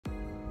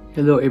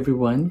Hello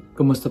everyone,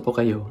 kumusta po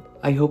kayo?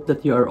 I hope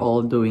that you are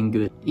all doing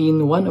good.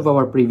 In one of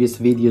our previous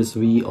videos,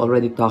 we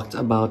already talked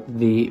about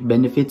the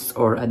benefits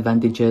or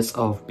advantages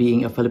of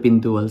being a Philippine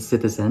dual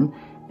citizen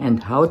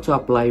and how to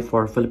apply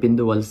for Philippine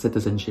dual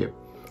citizenship.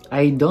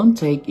 I don't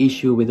take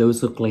issue with those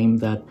who claim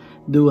that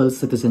dual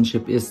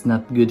citizenship is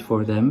not good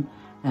for them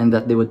and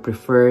that they would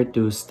prefer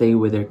to stay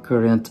with their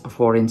current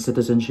foreign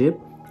citizenship.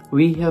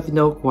 We have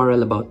no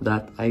quarrel about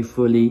that. I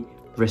fully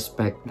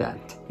respect that.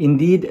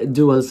 Indeed,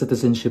 dual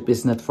citizenship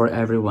is not for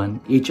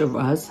everyone. Each of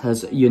us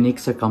has unique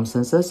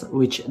circumstances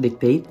which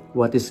dictate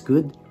what is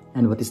good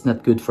and what is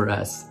not good for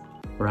us,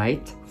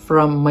 right?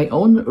 From my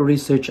own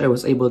research, I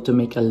was able to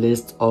make a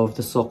list of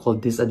the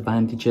so-called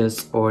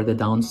disadvantages or the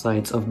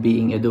downsides of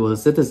being a dual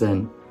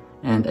citizen,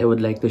 and I would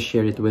like to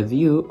share it with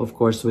you, of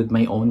course, with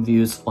my own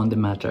views on the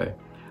matter.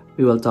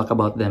 We will talk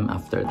about them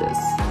after this.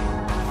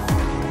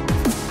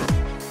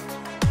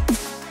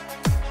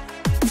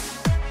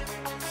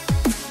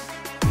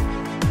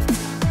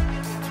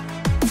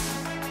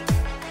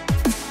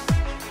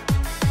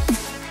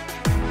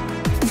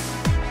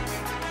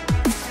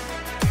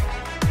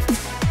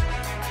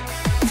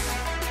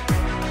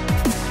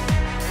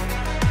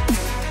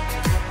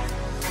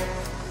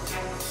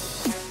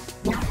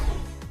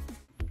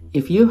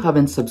 If you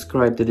haven't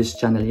subscribed to this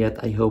channel yet,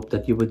 I hope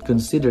that you would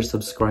consider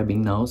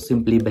subscribing now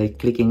simply by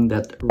clicking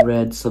that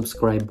red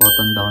subscribe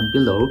button down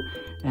below,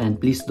 and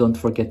please don't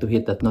forget to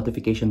hit that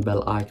notification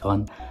bell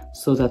icon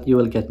so that you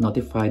will get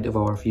notified of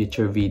our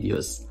future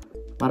videos.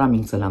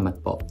 Maraming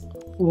salamat po.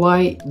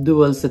 Why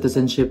dual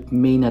citizenship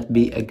may not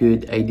be a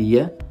good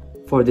idea?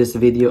 For this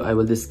video, I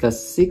will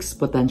discuss 6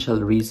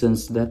 potential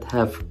reasons that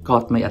have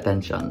caught my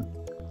attention.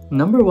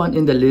 Number 1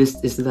 in the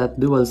list is that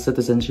dual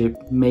citizenship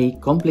may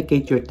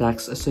complicate your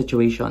tax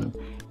situation.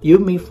 You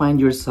may find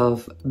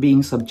yourself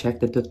being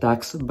subjected to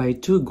tax by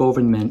 2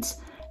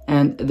 governments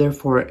and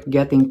therefore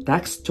getting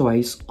taxed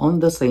twice on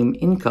the same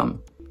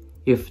income.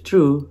 If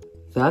true,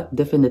 that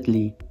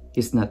definitely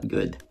is not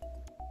good.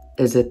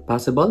 Is it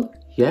possible?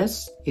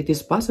 Yes, it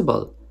is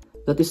possible.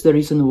 That is the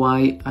reason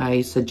why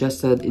I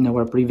suggested in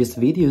our previous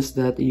videos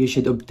that you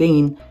should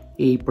obtain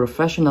a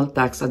professional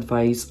tax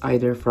advice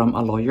either from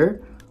a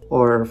lawyer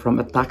or from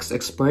a tax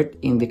expert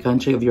in the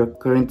country of your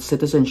current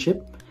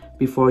citizenship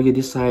before you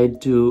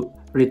decide to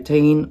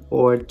retain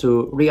or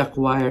to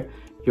reacquire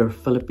your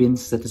Philippine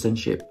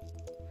citizenship.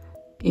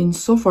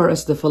 Insofar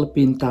as the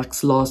Philippine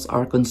tax laws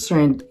are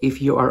concerned,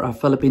 if you are a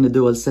Filipino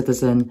dual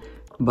citizen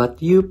but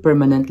you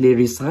permanently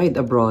reside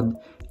abroad,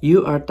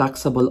 you are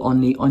taxable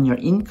only on your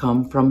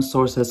income from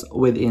sources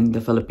within the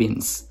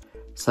Philippines,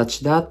 such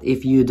that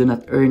if you do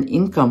not earn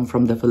income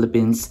from the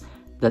Philippines,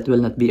 that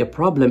will not be a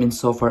problem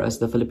insofar as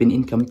the Philippine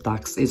income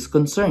tax is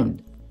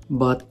concerned.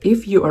 But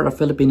if you are a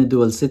Filipino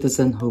dual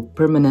citizen who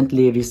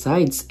permanently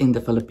resides in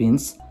the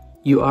Philippines,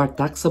 you are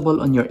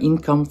taxable on your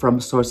income from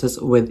sources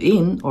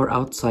within or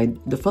outside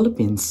the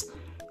Philippines.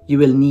 You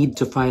will need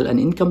to file an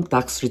income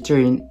tax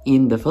return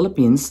in the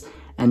Philippines,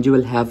 and you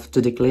will have to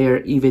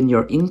declare even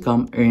your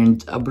income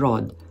earned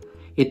abroad.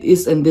 It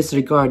is in this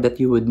regard that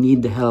you would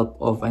need the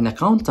help of an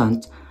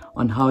accountant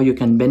on how you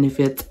can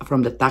benefit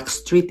from the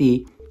tax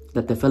treaty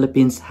that the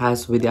Philippines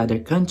has with the other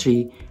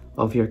country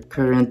of your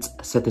current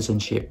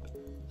citizenship.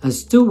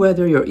 As to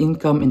whether your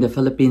income in the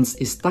Philippines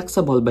is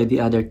taxable by the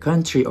other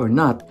country or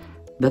not,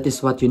 that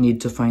is what you need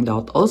to find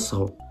out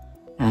also.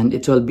 And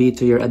it will be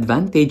to your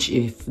advantage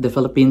if the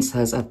Philippines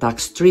has a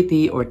tax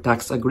treaty or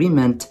tax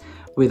agreement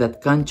with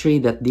that country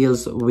that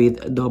deals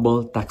with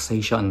double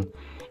taxation.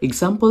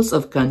 Examples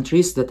of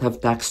countries that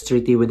have tax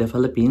treaty with the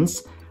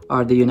Philippines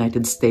are the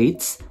United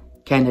States,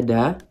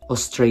 Canada,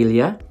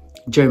 Australia,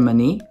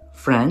 Germany,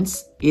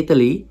 France,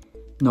 Italy,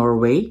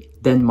 Norway,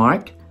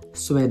 Denmark,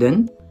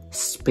 Sweden,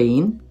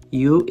 Spain,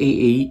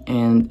 UAE,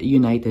 and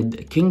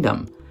United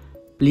Kingdom.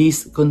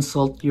 Please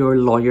consult your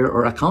lawyer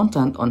or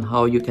accountant on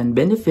how you can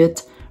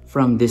benefit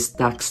from this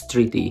tax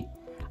treaty.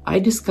 I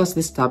discussed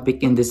this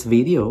topic in this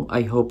video.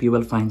 I hope you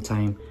will find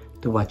time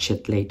to watch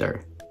it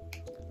later.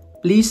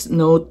 Please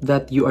note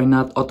that you are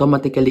not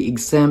automatically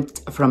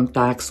exempt from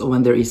tax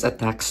when there is a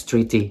tax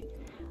treaty.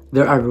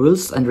 There are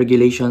rules and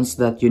regulations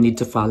that you need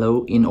to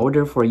follow in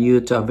order for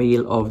you to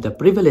avail of the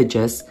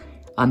privileges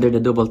under the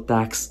double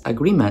tax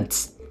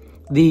agreements.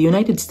 The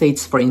United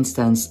States, for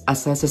instance,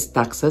 assesses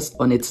taxes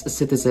on its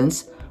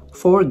citizens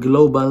for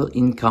global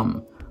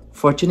income.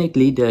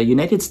 Fortunately, the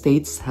United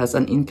States has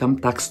an income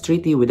tax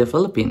treaty with the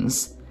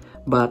Philippines.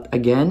 But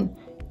again,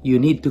 you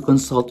need to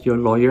consult your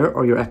lawyer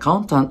or your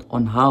accountant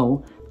on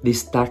how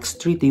this tax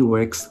treaty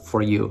works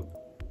for you.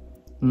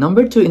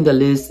 Number 2 in the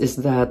list is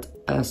that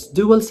as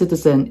dual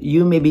citizen,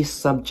 you may be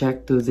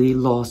subject to the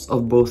laws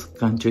of both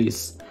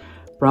countries.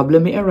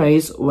 Problem may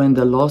arise when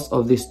the laws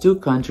of these 2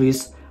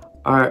 countries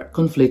are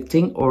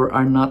conflicting or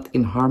are not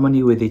in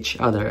harmony with each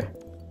other.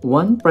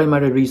 One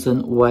primary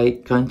reason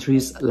why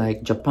countries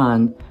like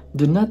Japan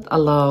do not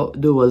allow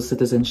dual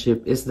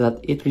citizenship is that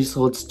it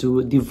results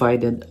to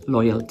divided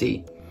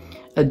loyalty.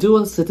 A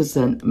dual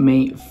citizen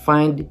may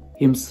find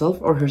himself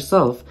or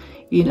herself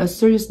in a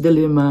serious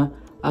dilemma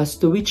as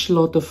to which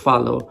law to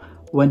follow,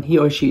 when he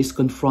or she is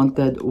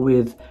confronted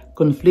with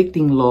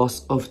conflicting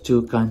laws of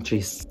two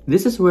countries.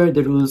 This is where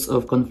the rules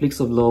of conflicts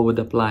of law would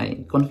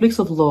apply. Conflicts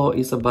of law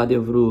is a body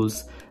of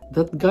rules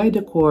that guide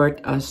the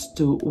court as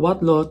to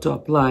what law to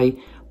apply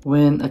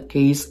when a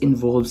case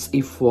involves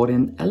a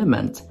foreign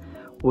element,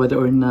 whether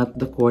or not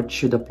the court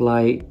should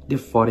apply the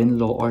foreign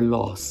law or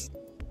laws.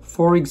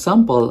 For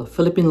example,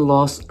 Philippine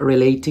laws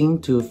relating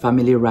to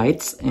family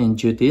rights and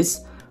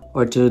duties,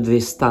 or to the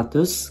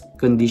status,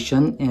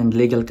 condition, and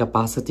legal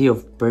capacity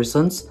of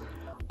persons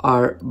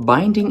are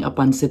binding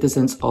upon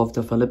citizens of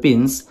the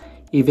Philippines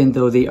even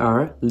though they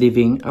are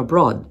living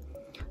abroad.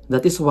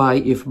 That is why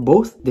if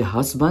both the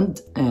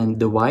husband and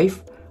the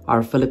wife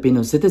are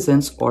Filipino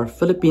citizens or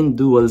Philippine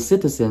dual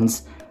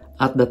citizens,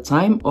 at the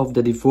time of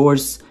the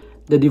divorce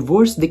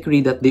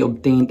decree that they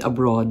obtained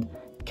abroad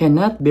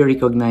cannot be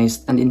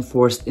recognized and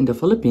enforced in the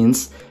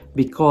Philippines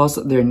because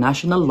their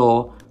national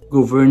law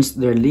governs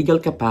their legal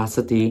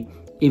capacity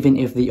even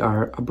if they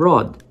are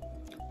abroad.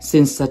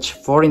 Since such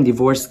foreign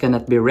divorce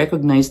cannot be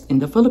recognized in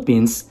the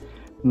Philippines,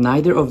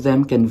 neither of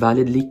them can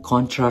validly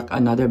contract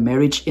another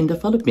marriage in the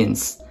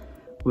Philippines.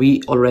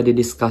 We already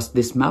discussed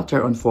this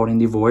matter on foreign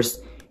divorce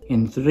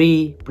in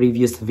 3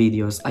 previous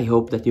videos. I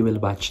hope that you will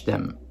watch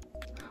them.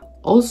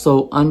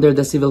 Also, under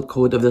the Civil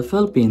Code of the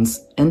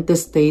Philippines,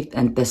 intestate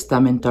and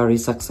testamentary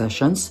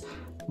successions,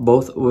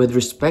 both with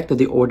respect to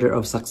the order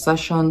of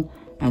succession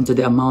and to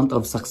the amount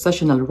of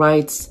successional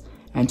rights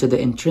and to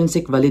the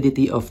intrinsic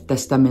validity of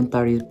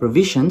testamentary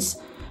provisions,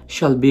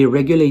 shall be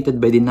regulated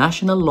by the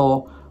national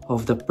law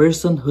of the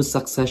person whose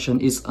succession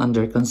is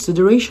under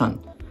consideration,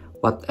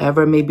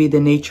 whatever may be the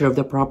nature of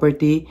the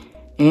property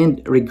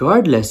and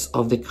regardless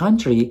of the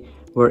country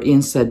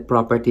wherein said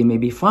property may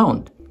be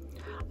found.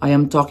 I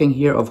am talking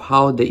here of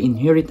how the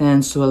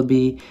inheritance will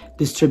be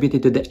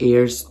distributed to the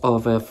heirs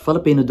of a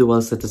Filipino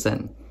dual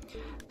citizen.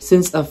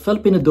 Since a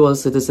Filipino dual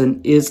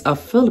citizen is a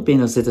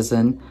Filipino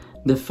citizen,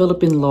 the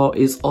Philippine law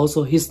is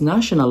also his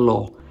national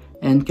law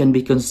and can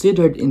be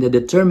considered in the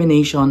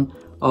determination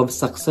of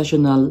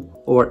successional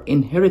or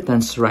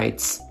inheritance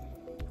rights.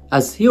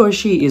 As he or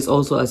she is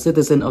also a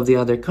citizen of the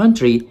other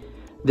country,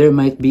 there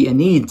might be a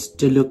need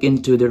to look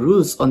into the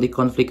rules on the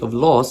conflict of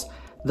laws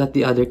that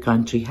the other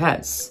country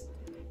has.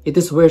 It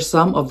is where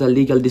some of the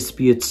legal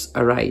disputes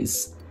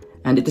arise,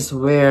 and it is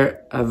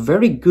where a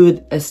very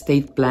good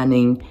estate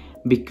planning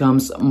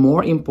becomes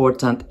more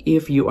important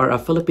if you are a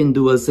Philippine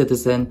dual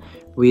citizen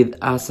with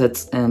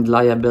assets and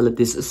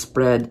liabilities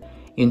spread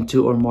in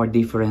 2 or more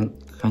different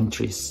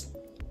countries.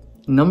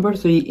 Number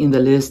 3 in the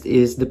list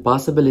is the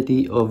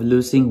possibility of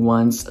losing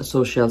one's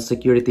social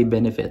security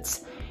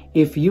benefits.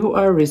 If you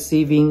are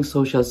receiving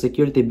social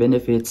security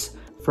benefits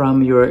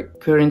from your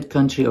current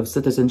country of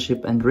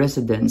citizenship and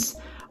residence,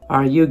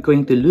 are you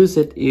going to lose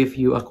it if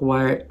you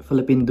acquire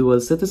Philippine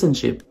dual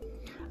citizenship?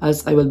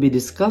 As I will be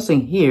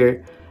discussing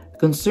here,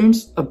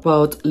 concerns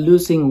about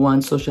losing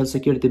one's social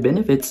security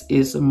benefits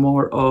is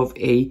more of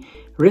a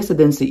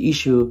residency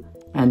issue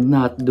and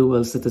not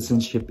dual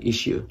citizenship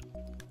issue.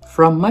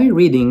 From my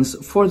readings,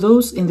 for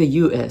those in the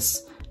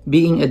US,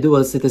 being a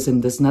dual citizen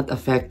does not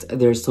affect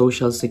their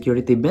social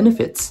security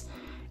benefits.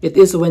 It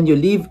is when you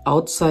live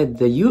outside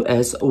the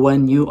US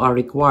when you are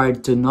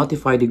required to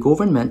notify the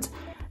government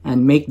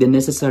and make the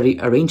necessary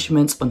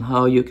arrangements on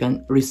how you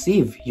can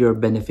receive your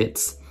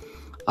benefits.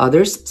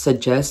 Others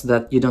suggest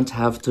that you don't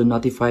have to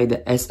notify the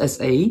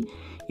SSA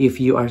if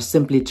you are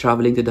simply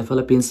traveling to the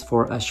Philippines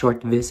for a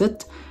short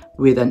visit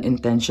with an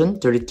intention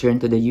to return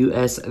to the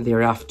US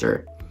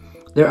thereafter.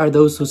 There are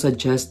those who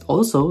suggest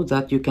also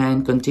that you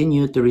can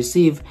continue to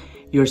receive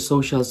your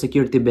social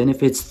security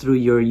benefits through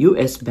your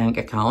US bank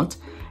account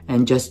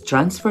and just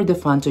transfer the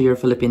fund to your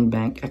Philippine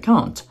bank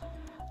account.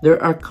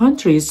 There are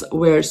countries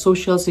where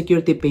social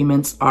security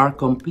payments are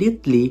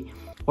completely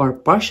or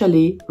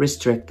partially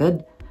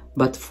restricted,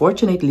 but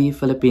fortunately,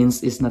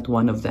 Philippines is not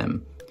one of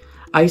them.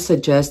 I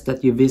suggest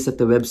that you visit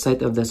the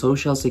website of the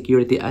Social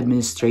Security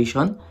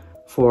Administration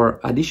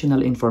for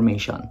additional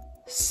information.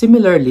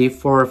 Similarly,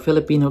 for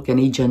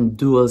Filipino-Canadian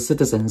dual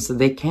citizens,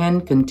 they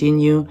can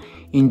continue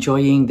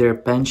enjoying their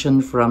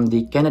pension from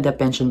the Canada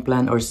Pension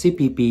Plan or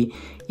CPP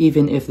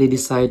even if they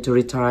decide to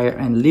retire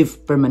and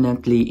live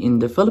permanently in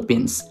the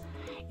Philippines.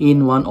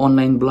 In one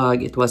online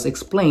blog, it was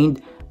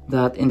explained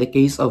that in the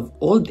case of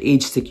Old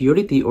Age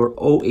Security or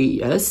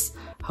OAS,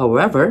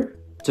 however,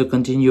 to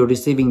continue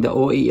receiving the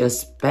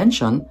OAS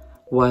pension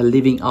while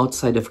living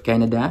outside of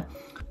Canada,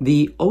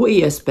 the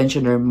OAS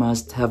pensioner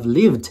must have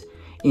lived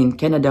in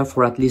Canada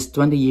for at least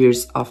 20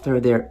 years after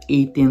their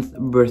 18th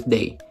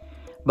birthday.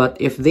 But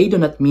if they do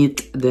not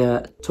meet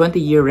the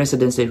 20-year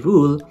residency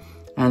rule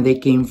and they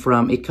came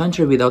from a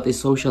country without a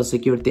social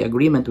security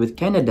agreement with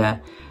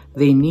Canada,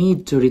 they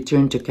need to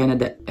return to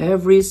Canada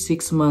every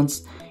 6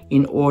 months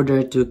in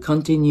order to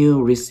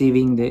continue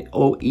receiving the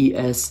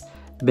OAS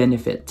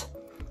benefit.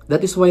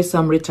 That is why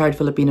some retired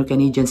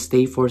Filipino-Canadians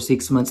stay for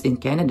 6 months in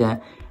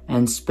Canada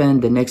and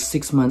spend the next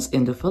 6 months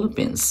in the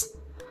Philippines.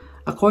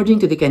 According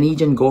to the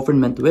Canadian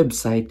government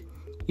website,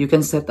 you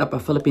can set up a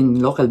Philippine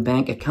local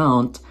bank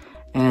account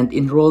and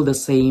enroll the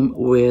same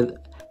with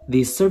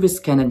the Service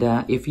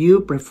Canada if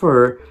you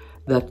prefer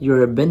that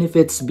your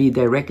benefits be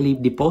directly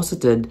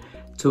deposited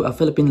to a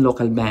Philippine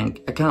local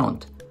bank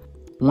account.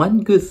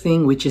 One good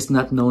thing which is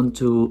not known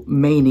to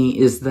many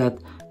is that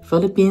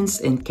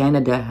Philippines and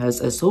Canada has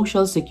a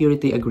social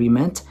security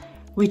agreement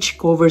which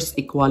covers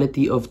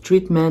equality of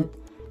treatment,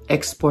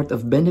 export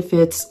of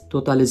benefits,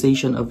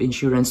 totalization of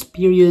insurance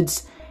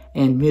periods,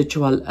 and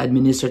mutual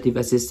administrative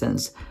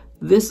assistance.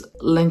 This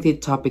lengthy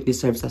topic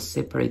deserves a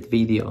separate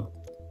video.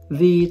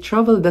 The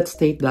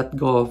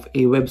travel.state.gov,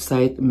 a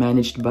website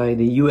managed by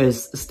the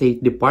US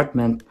State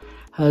Department,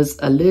 has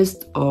a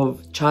list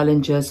of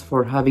challenges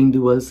for having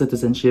dual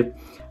citizenship,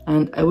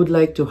 and I would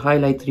like to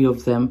highlight 3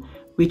 of them,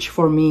 which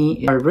for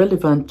me are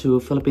relevant to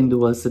Philippine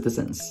dual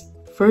citizens.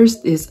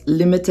 First is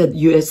limited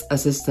US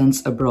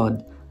assistance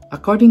abroad.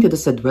 According to the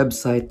said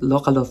website,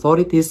 local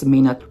authorities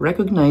may not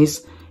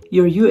recognize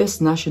your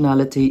US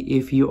nationality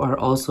if you are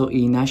also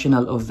a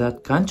national of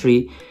that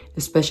country,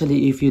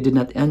 especially if you did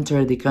not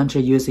enter the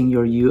country using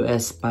your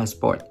US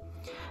passport.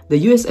 The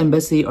US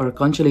Embassy or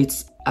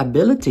consulate's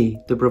ability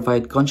to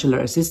provide consular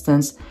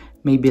assistance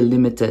may be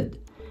limited.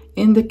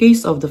 In the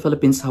case of the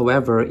Philippines,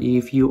 however,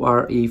 if you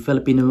are a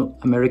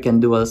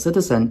Filipino-American dual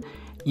citizen,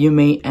 you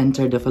may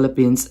enter the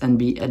Philippines and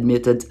be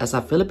admitted as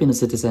a Filipino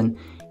citizen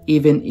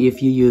even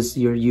if you use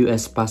your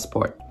US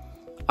passport.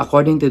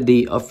 According to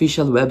the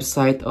official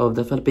website of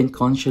the Philippine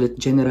Consulate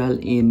General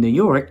in New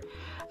York,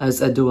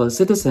 as a dual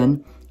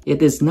citizen,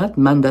 it is not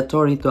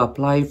mandatory to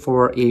apply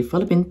for a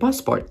Philippine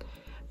passport.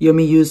 You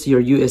may use your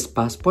US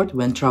passport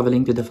when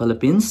traveling to the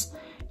Philippines.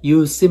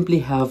 You simply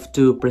have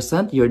to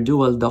present your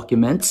dual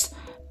documents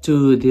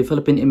to the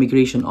Philippine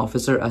Immigration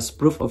Officer as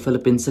proof of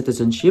Philippine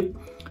citizenship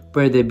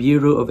per the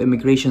Bureau of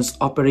Immigration's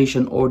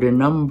Operation Order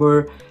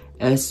Number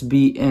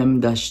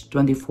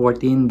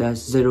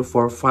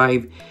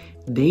SBM-2014-045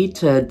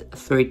 dated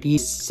 30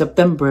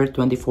 September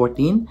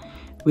 2014,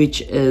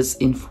 which is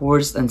in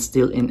force and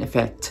still in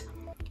effect.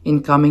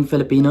 Incoming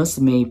Filipinos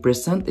may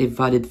present a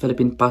valid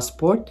Philippine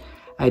passport,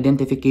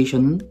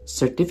 identification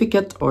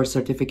certificate, or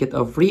certificate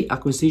of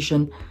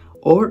reacquisition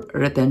or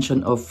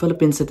retention of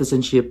Philippine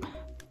citizenship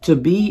to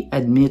be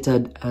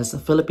admitted as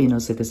Filipino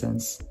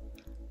citizens.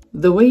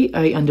 The way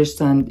I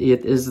understand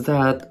it is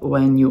that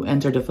when you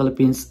enter the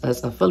Philippines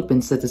as a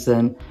Philippine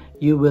citizen,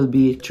 you will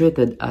be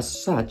treated as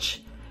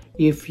such.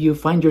 If you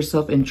find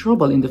yourself in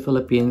trouble in the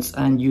Philippines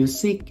and you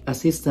seek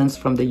assistance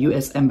from the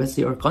US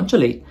Embassy or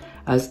Consulate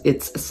as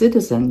its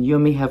citizen, you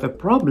may have a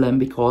problem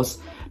because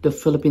the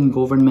Philippine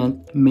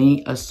government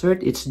may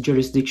assert its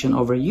jurisdiction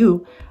over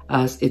you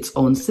as its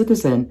own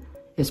citizen,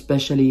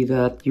 especially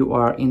that you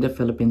are in the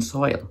Philippine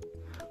soil.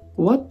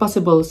 What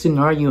possible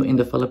scenario in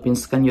the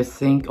Philippines can you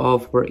think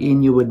of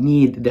wherein you would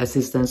need the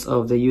assistance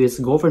of the US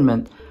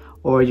government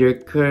or your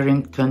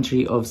current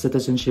country of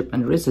citizenship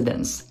and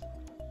residence?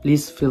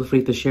 Please feel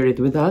free to share it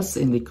with us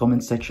in the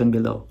comment section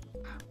below.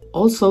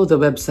 Also, the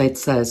website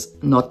says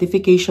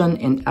notification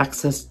and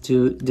access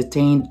to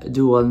detained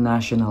dual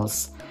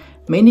nationals.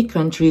 Many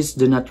countries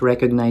do not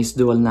recognize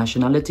dual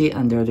nationality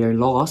under their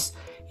laws,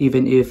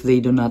 even if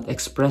they do not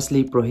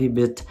expressly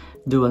prohibit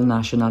dual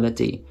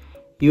nationality.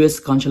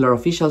 US consular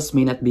officials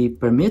may not be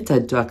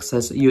permitted to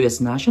access US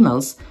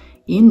nationals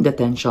in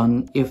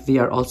detention if they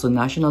are also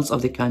nationals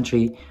of the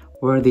country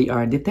where they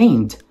are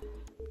detained.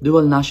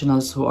 Dual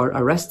nationals who are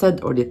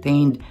arrested or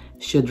detained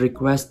should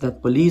request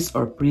that police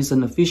or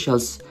prison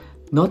officials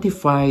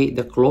notify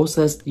the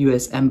closest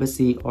US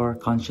embassy or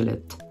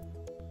consulate.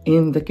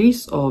 In the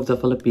case of the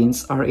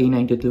Philippines, RA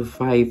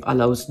 9225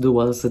 allows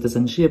dual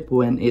citizenship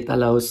when it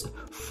allows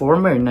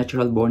former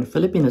natural-born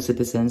Filipino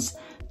citizens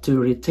to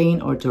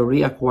retain or to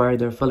reacquire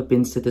their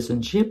Philippine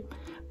citizenship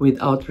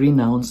without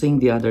renouncing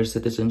the other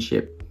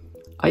citizenship.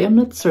 I am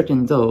not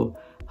certain, though,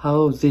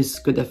 how this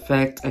could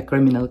affect a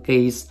criminal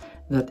case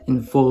that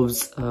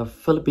involves a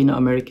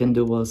Filipino-American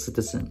dual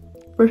citizen.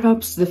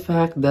 Perhaps the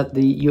fact that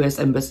the US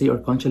Embassy or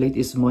Consulate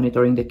is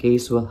monitoring the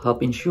case will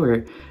help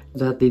ensure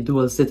that the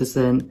dual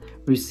citizen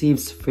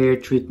receives fair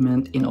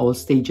treatment in all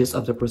stages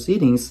of the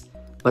proceedings,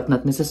 but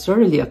not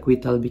necessarily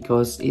acquittal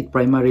because it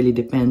primarily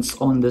depends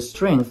on the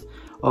strength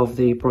of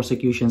the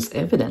prosecution's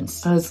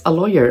evidence. As a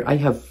lawyer, I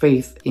have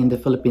faith in the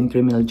Philippine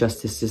criminal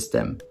justice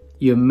system.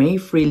 You may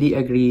freely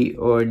agree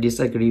or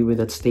disagree with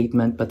that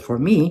statement, but for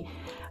me,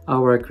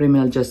 our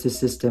criminal justice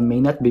system may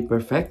not be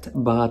perfect,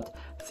 but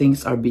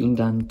things are being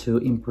done to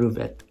improve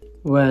it.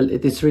 Well,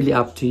 it is really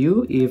up to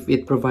you if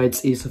it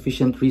provides a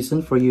sufficient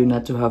reason for you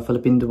not to have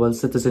Philippine dual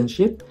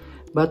citizenship,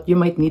 but you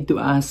might need to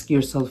ask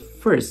yourself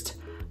first,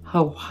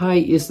 how high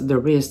is the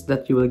risk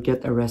that you will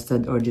get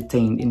arrested or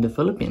detained in the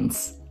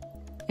Philippines?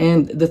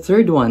 And the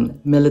third one,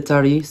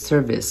 military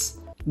service.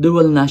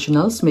 Dual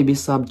nationals may be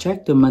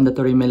subject to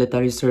mandatory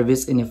military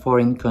service in a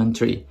foreign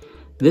country.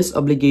 This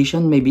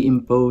obligation may be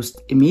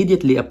imposed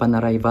immediately upon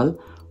arrival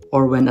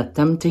or when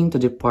attempting to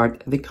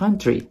depart the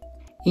country.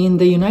 In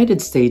the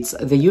United States,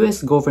 the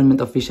US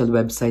government official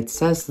website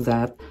says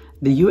that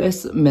the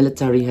US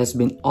military has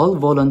been all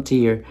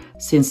volunteer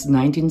since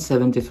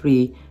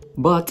 1973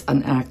 but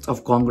an act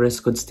of Congress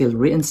could still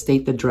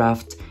reinstate the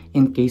draft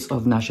in case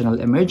of national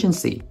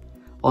emergency.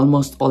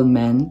 Almost all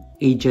men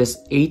ages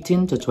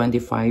 18 to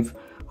 25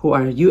 who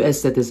are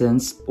US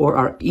citizens or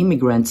are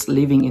immigrants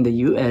living in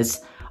the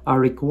US are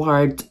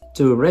required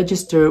to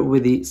register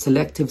with the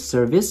Selective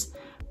Service,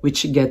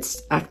 which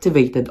gets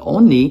activated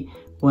only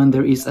when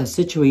there is a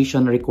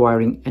situation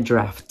requiring a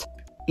draft.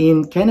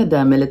 In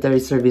Canada, military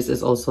service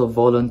is also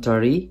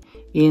voluntary.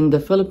 In the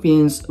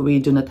Philippines, we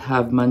do not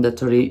have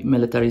mandatory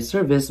military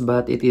service,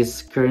 but it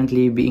is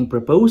currently being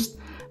proposed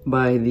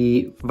by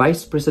the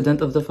Vice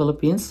President of the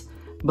Philippines,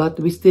 but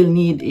we still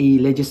need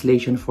a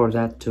legislation for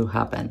that to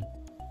happen.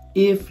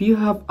 If you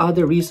have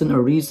other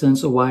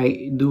reasons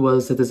why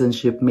dual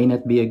citizenship may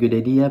not be a good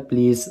idea,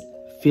 please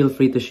feel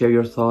free to share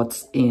your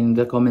thoughts in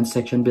the comment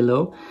section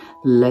below.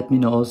 Let me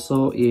know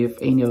also if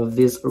any of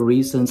these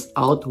reasons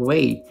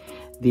outweigh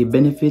the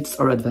benefits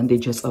or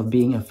advantages of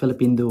being a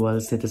Philippine dual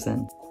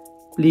citizen.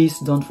 Please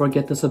don't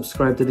forget to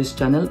subscribe to this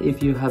channel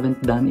if you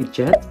haven't done it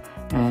yet,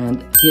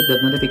 and hit that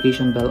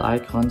notification bell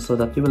icon so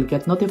that you will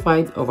get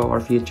notified of our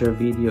future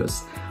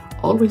videos.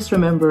 Always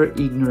remember,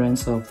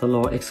 ignorance of the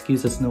law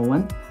excuses no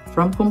one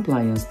from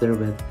compliance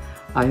therewith.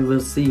 I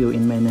will see you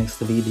in my next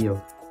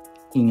video.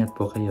 Ingat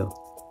po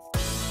kayo.